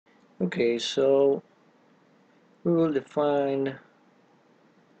Okay, so we will define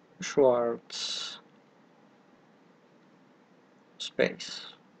Schwartz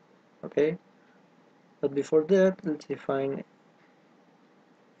space. Okay, but before that, let's define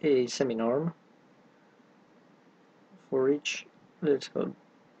a seminorm for each, let's call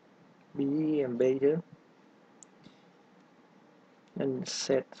B and beta, and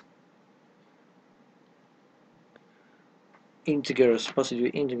set integers,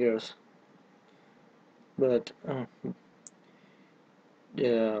 positive integers, but a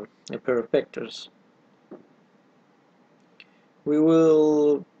pair of vectors. We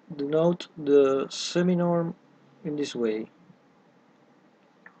will denote the seminorm in this way: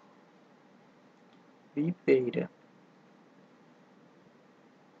 B beta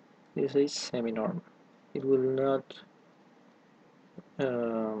is a seminorm. It will not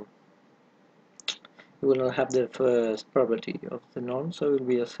um, it will not have the first property of the norm, so it will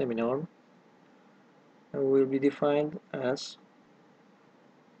be a seminorm, and will be defined as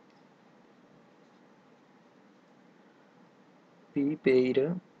B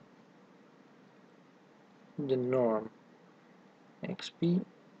beta, the norm xp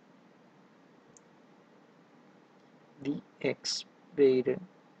dx beta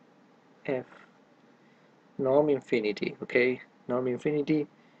f norm infinity. Okay, norm infinity.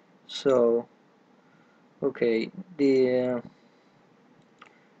 So okay, this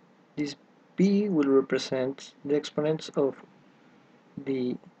b will represent the exponents of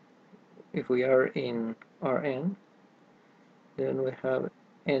the, if we are in Rn, then we have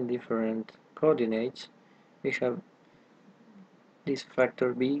n different coordinates. We have this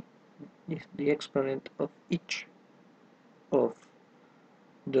factor b is the exponent of each of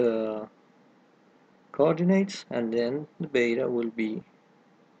the coordinates, and then the beta will be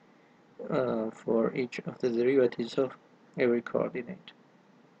for each of the derivatives of every coordinate.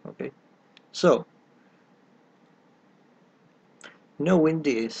 Okay, so knowing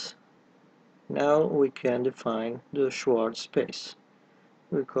this, now we can define the Schwartz space.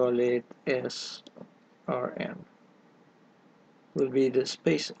 We call it SRN. Will be the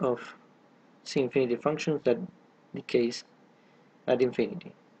space of C-infinity functions that decays at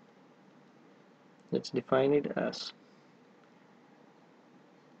infinity. Let's define it as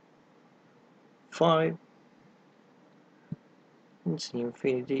 5 in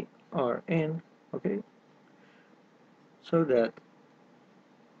C-infinity Rn. Okay, so that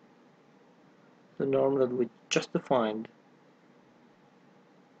the norm that we just defined,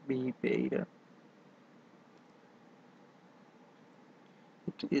 B beta,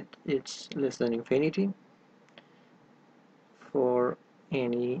 it's less than infinity for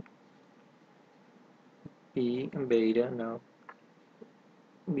any B and beta. Now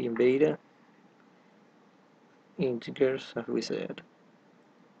B and beta integers, as we said,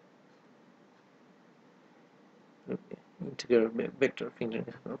 integer vector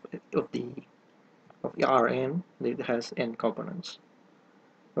of the Rn that has n components.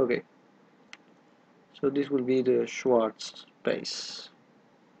 Okay, so this will be the Schwartz space.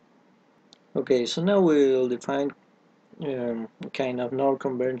 Okay, so now we'll define kind of norm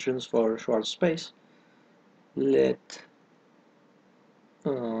conventions for Schwartz space. Let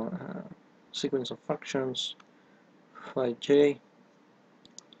sequence of functions phi j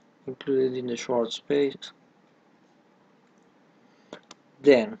included in the Schwartz space.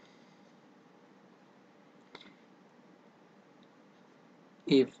 Then,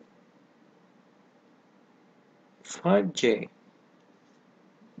 if 5j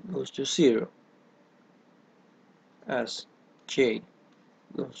goes to 0 as j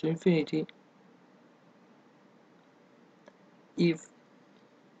goes to infinity, if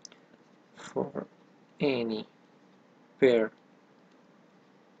for any pair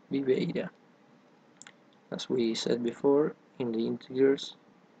b beta, as we said before in the integers,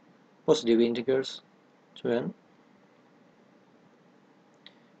 positive integers to n,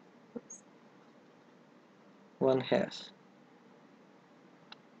 one has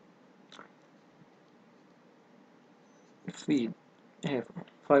if we have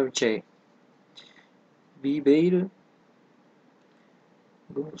 5j b beta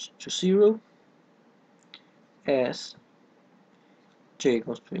goes to 0 as j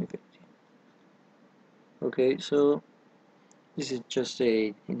goes to infinity. Okay, so this is just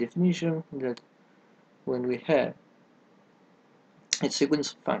a definition that when we have a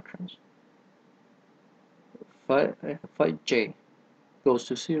sequence of functions, phi j goes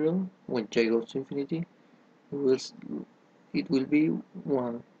to 0 when j goes to infinity, it will be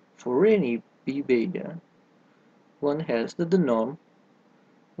 1 for any b beta. One has that the norm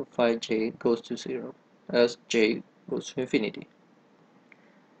of phi j goes to 0 as j goes to infinity.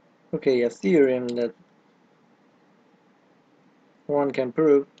 Okay, a theorem that one can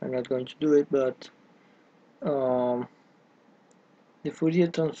prove. I'm not going to do it, but the Fourier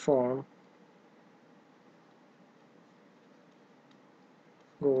transform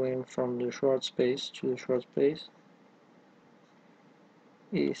going from the Schwartz space to the Schwartz space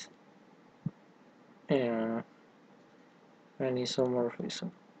is an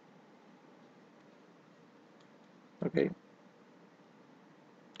isomorphism. Okay,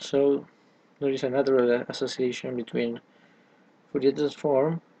 so there is a natural association between Fourier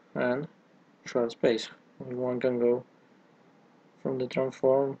transform and Schwartz space. One can go from the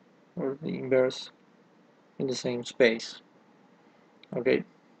transform or the inverse in the same space. Okay,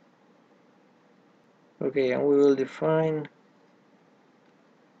 and we will define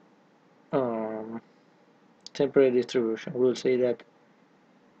temporary distribution. We'll say that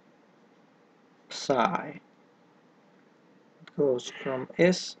psi goes from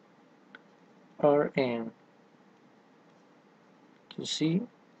Srn to C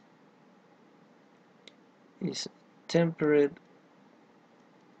is temperate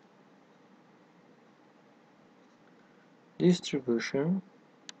distribution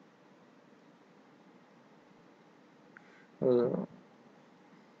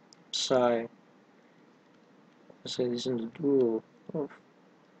psi, say this in the dual of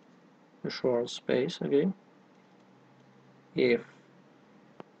the Schwartz space, okay, if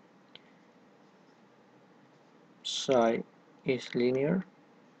psi is linear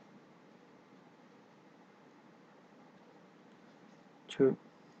to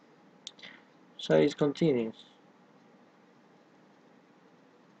psi is continuous,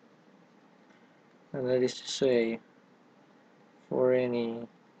 and that is to say for any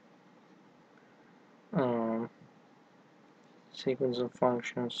sequence of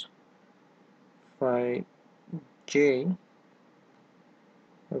functions phi j,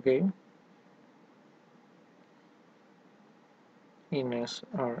 okay, in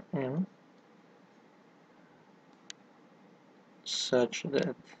Srn such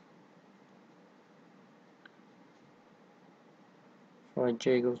that phi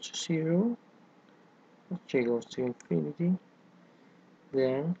j goes to 0, j goes to infinity,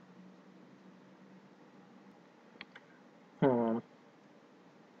 then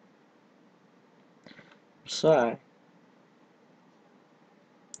psi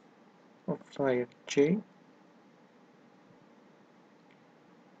of phi j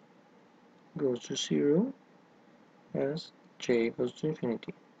goes to 0 as j goes to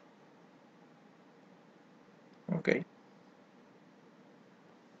infinity. Okay,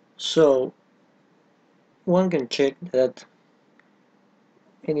 so one can check that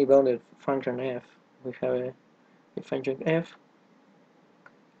any bounded function f, we have a function f,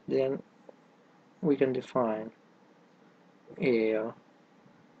 then we can define a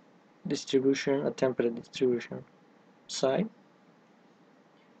distribution, a temperate distribution psi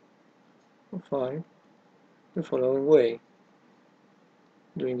of phi the following way.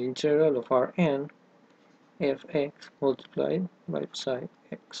 Doing the integral of Rn fx multiplied by psi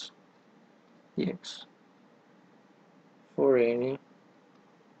x dx for any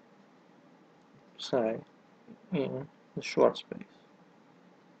psi in the Schwartz space.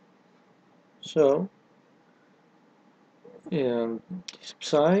 So this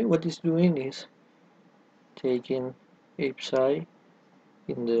psi, what it's doing is taking a psi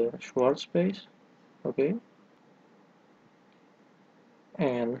in the Schwartz space, okay,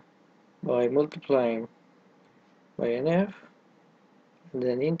 and by multiplying by an f and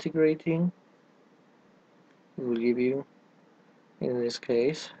then integrating, it will give you, in this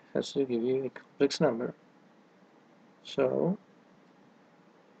case, has to give you a complex number. So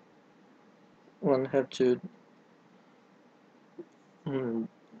one have to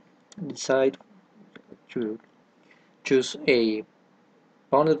decide to choose a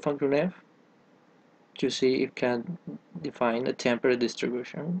bounded function f to see if it can define a temperate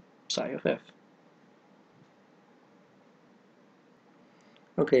distribution psi of f.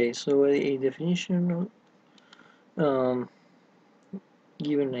 Okay, so a definition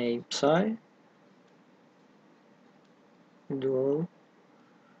given a psi dual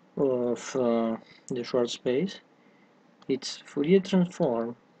of the Schwartz space, its Fourier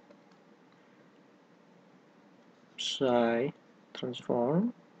transform psi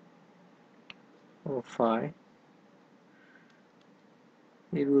transform of phi,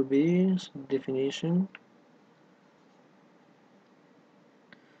 it will be definition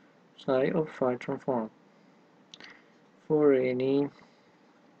psi of phi transform for any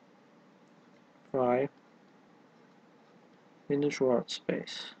phi in the Schwartz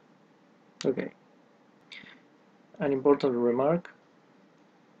space. Okay, an important remark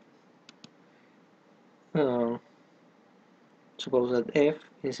Um, suppose that f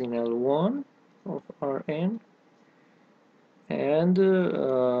is in L1 of Rn and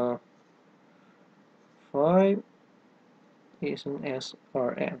phi is in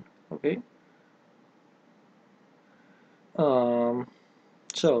SRn. Okay. Um,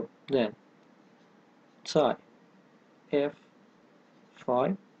 so then psi f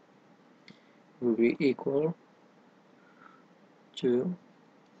phi will be equal to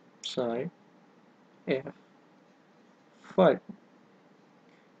psi f phi.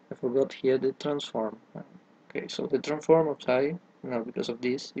 I forgot here the transform. Okay, so the transform of psi, now because of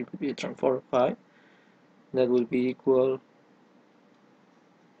this, it will be transform of phi. That will be equal,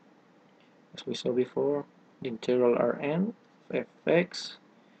 as we saw before, the integral Rn of fx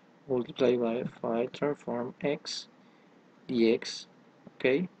multiplied by phi transform x dx.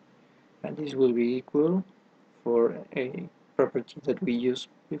 Okay, and this will be equal, for a property that we used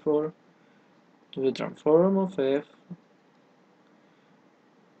before, to the transform of f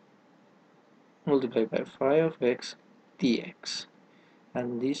multiplied by phi of x dx.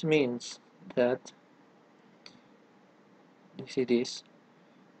 And this means that this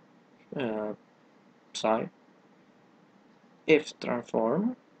psi f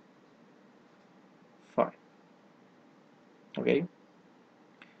transform phi. Okay,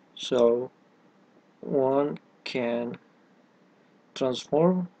 so one can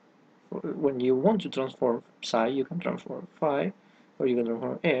transform, when you want to transform psi, you can transform phi, or you can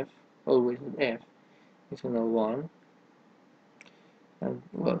transform f, always with f is equal to 1, and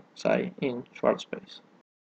well, psi in Schwartz space.